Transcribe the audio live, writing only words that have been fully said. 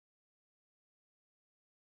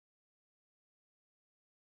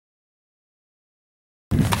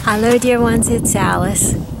Hello dear ones, it's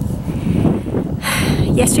Alice.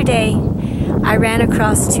 Yesterday I ran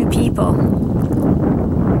across two people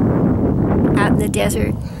out in the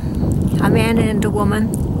desert, a man and a woman,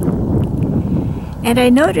 and I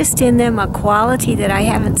noticed in them a quality that I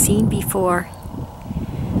haven't seen before.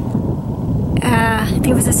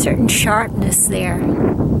 There was a certain sharpness there.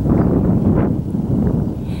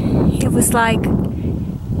 It was like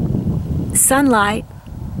sunlight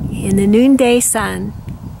in the noonday sun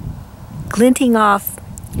glinting off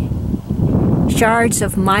shards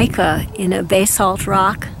of mica in a basalt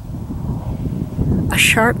rock, a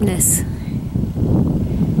sharpness.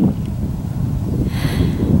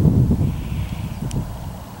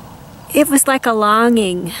 It was like a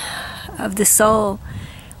longing of the soul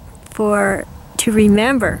to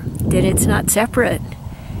remember that it's not separate.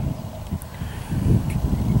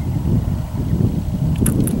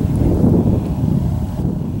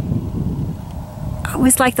 It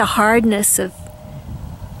was like the hardness of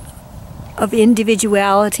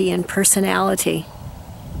individuality and personality.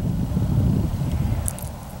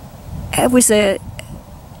 It was an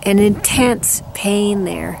intense pain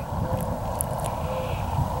there.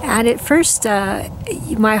 And at first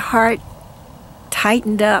my heart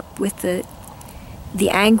tightened up with the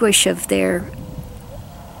anguish of their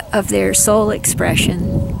soul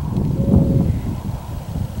expression.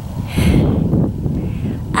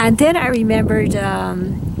 And then I remembered a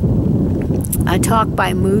talk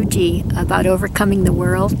by Mooji about overcoming the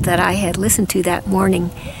world that I had listened to that morning.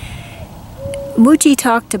 Mooji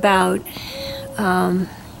talked about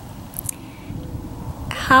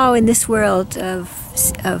how in this world of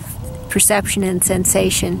perception and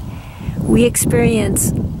sensation we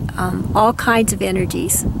experience all kinds of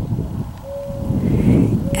energies,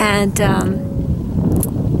 and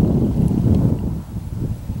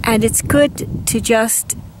it's good to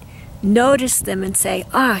just notice them and say,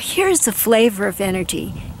 here's the flavor of energy,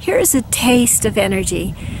 here's a taste of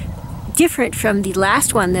energy, different from the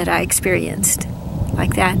last one that I experienced,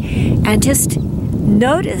 like that, and just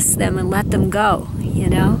notice them and let them go, you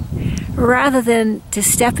know, rather than to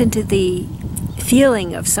step into the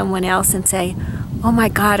feeling of someone else and say, oh my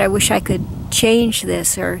God, I wish I could change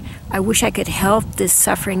this, or I wish I could help this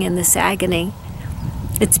suffering and this agony.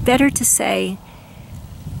 It's better to say,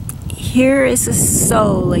 here is a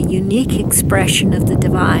soul, a unique expression of the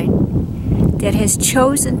divine that has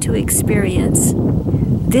chosen to experience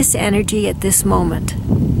this energy at this moment,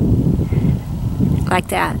 like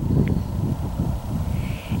that,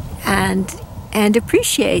 and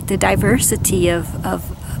appreciate the diversity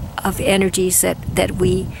of energies that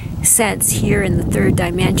we sense here in the third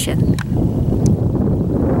dimension.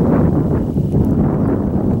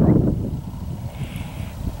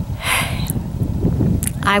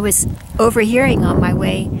 I was overhearing on my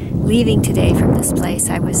way leaving today from this place,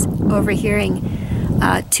 I was overhearing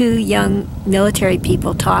two young military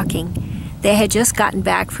people talking. They had just gotten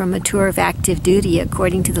back from a tour of active duty,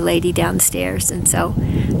 according to the lady downstairs, and so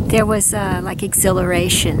there was like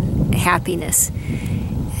exhilaration, happiness.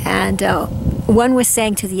 And one was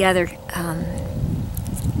saying to the other,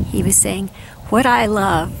 he was saying, what I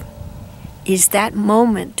love is that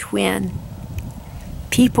moment when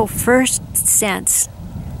people first sense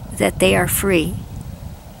that they are free.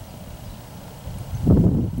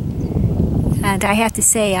 And I have to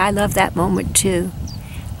say, I love that moment too.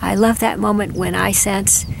 I love that moment when I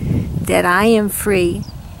sense that I am free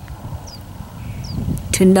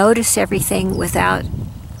to notice everything without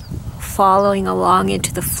following along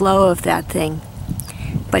into the flow of that thing,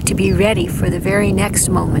 but to be ready for the very next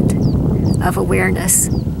moment of awareness,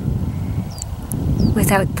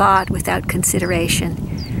 without thought, without consideration.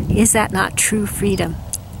 Is that not true freedom?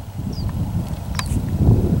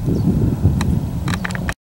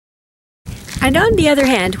 And on the other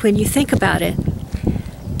hand, when you think about it,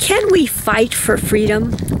 can we fight for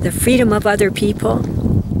freedom, the freedom of other people?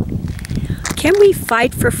 Can we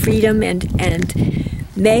fight for freedom and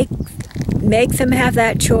make them have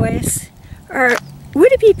that choice? Or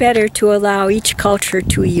would it be better to allow each culture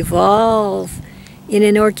to evolve in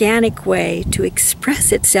an organic way, to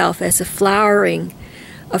express itself as a flowering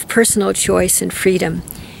of personal choice and freedom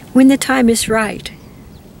when the time is right?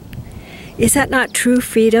 Is that not true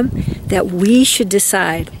freedom, that we should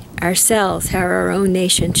decide ourselves how our own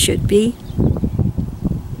nation should be?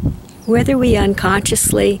 Whether we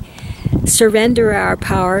unconsciously surrender our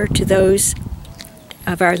power to those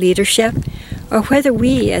of our leadership, or whether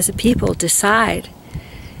we as a people decide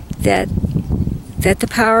that the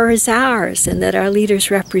power is ours and that our leaders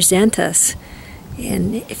represent us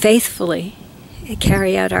and faithfully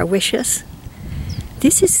carry out our wishes.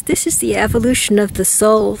 This is the evolution of the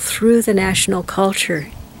soul through the national culture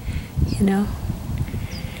you know.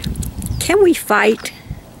 Can we fight?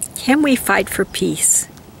 Can we fight for peace?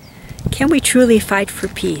 Can we truly fight for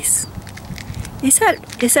peace? Is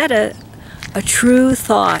that a true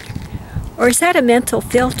thought, or is that a mental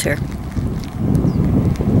filter?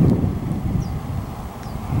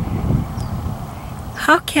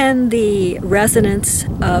 How can the resonance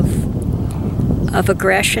of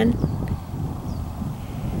aggression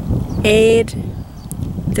aid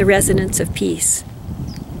the resonance of peace?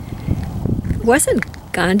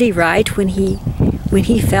 Wasn't Gandhi right when he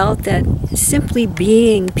felt that simply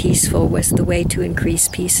being peaceful was the way to increase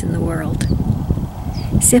peace in the world?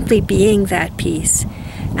 Simply being that peace.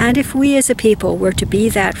 And if we as a people were to be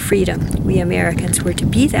that freedom, we Americans were to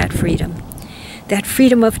be that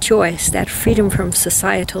freedom of choice, that freedom from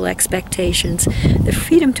societal expectations, the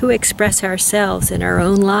freedom to express ourselves in our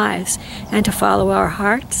own lives and to follow our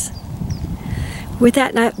hearts, would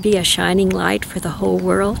that not be a shining light for the whole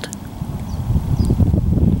world?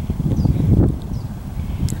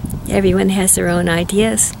 Everyone has their own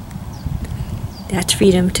ideas. That's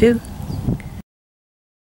freedom too.